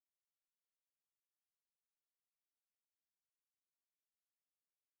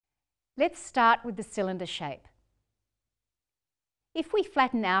Let's start with the cylinder shape. If we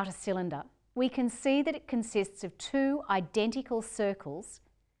flatten out a cylinder, we can see that it consists of two identical circles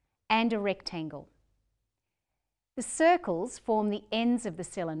and a rectangle. The circles form the ends of the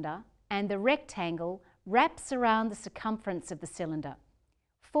cylinder and the rectangle wraps around the circumference of the cylinder,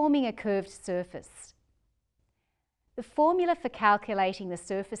 forming a curved surface. The formula for calculating the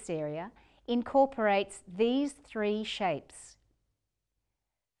surface area incorporates these three shapes.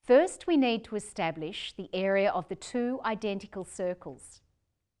 First, we need to establish the area of the two identical circles.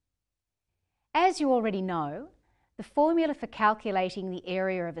 As you already know, the formula for calculating the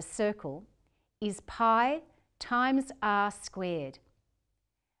area of a circle is pi times r squared.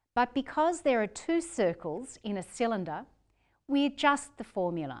 But because there are two circles in a cylinder, we adjust the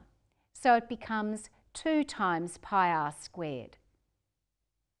formula, so it becomes 2 times pi r squared.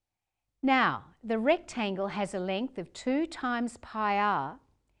 Now, the rectangle has a length of 2 times pi r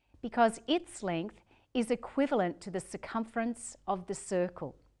because its length is equivalent to the circumference of the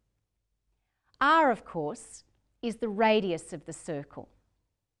circle. R, of course, is the radius of the circle.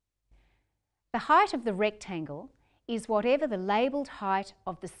 The height of the rectangle is whatever the labelled height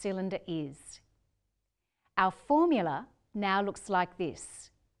of the cylinder is. Our formula now looks like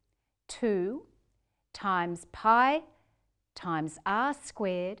this: 2 times pi times r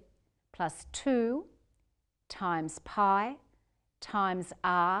squared plus 2 times pi times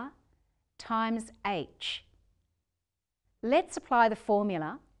r times h. Let's apply the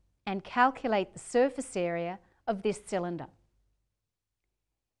formula and calculate the surface area of this cylinder.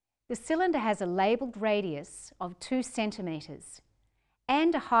 The cylinder has a labelled radius of 2 centimetres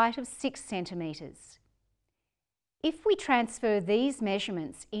and a height of 6 centimetres. If we transfer these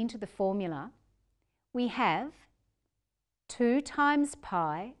measurements into the formula, we have 2 times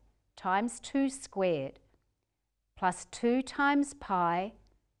pi times 2 squared plus 2 times pi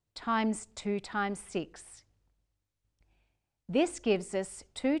times 2 times 6. This gives us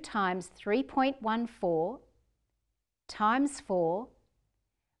 2 times 3.14 times 4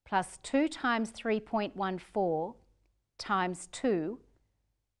 plus 2 times 3.14 times 2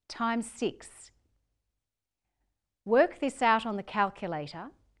 times 6. Work this out on the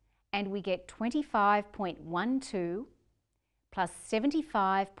calculator and we get 25.12 plus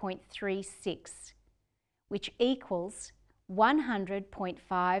 75.36, which equals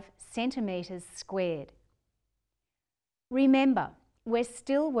 100.5 centimetres squared. Remember, we're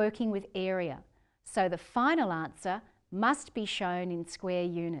still working with area, so the final answer must be shown in square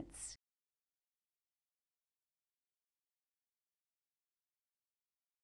units.